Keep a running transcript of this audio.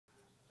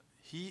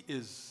he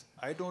is,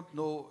 I don't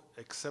know,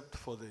 except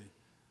for the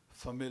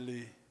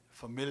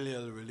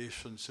familial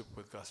relationship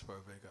with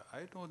Gaspar Vega,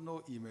 I don't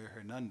know Imer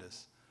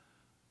Hernandez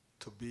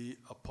to be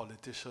a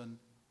politician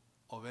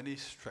of any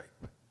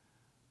stripe.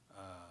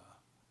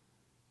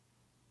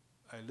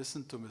 I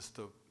listened to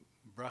Mr.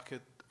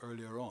 Brackett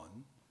earlier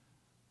on.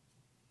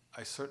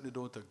 I certainly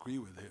don't agree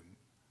with him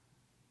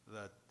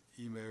that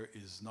Imer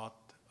is not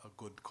a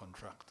good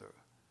contractor.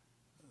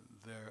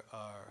 There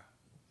are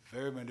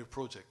very many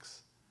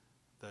projects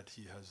that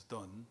he has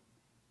done,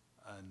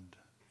 and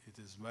it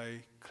is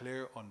my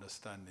clear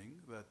understanding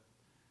that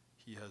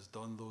he has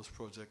done those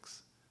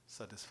projects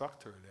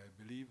satisfactorily. I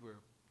believe we're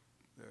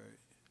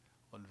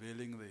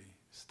unveiling the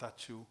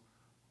statue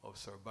of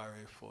Sir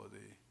Barry for the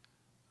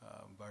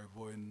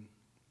Barrow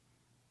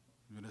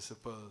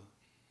Municipal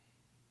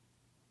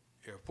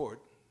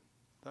Airport.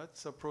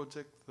 That's a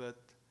project that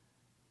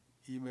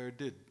Imer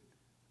did.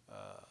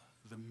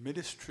 The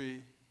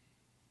Ministry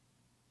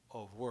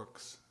of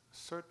Works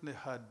certainly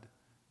had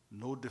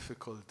no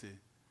difficulty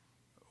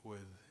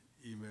with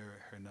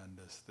Imer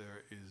Hernandez.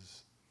 There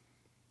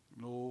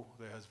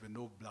has been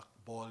no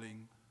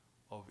blackballing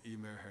of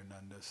Imer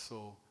Hernandez.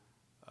 So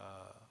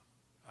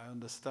I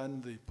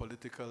understand the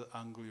political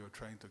angle you're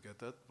trying to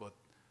get at, but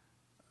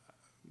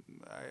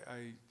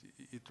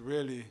it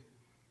really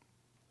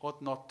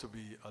ought not to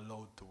be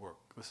allowed to work.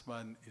 This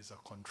man is a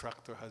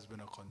contractor, has been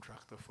a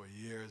contractor for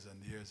years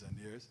and years and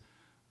years.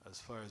 As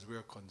far as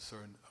we're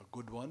concerned, a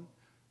good one.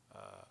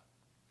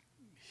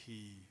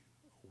 He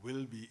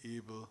will be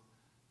able,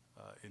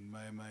 in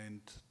my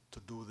mind, to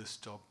do this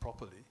job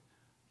properly.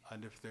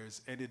 And if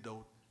there's any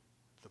doubt,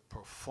 the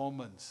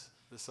performance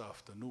this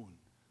afternoon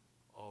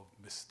of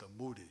Mr.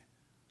 Moody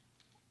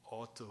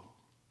ought to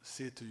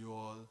say to you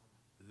all,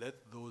 let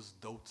those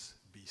doubts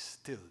be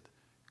stilled.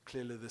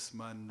 Clearly this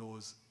man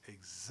knows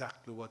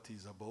exactly what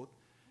he's about.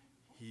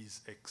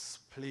 He's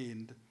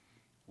explained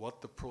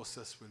what the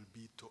process will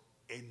be to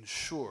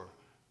ensure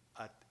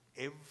at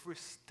every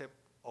step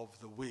of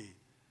the way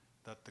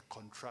that the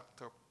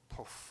contractor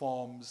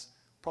performs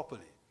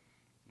properly.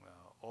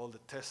 All the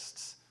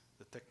tests,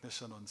 the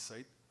technician on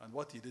site, and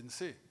what he didn't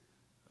say.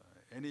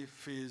 Any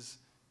phase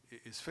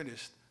is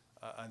finished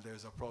and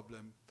there's a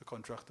problem, the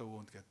contractor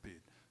won't get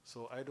paid.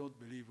 So I don't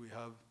believe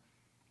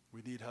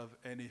we need have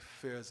any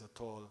fears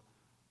at all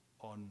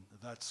on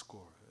that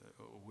score.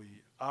 We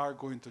are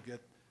going to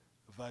get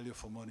value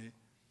for money.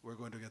 We're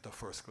going to get a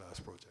first-class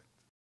project.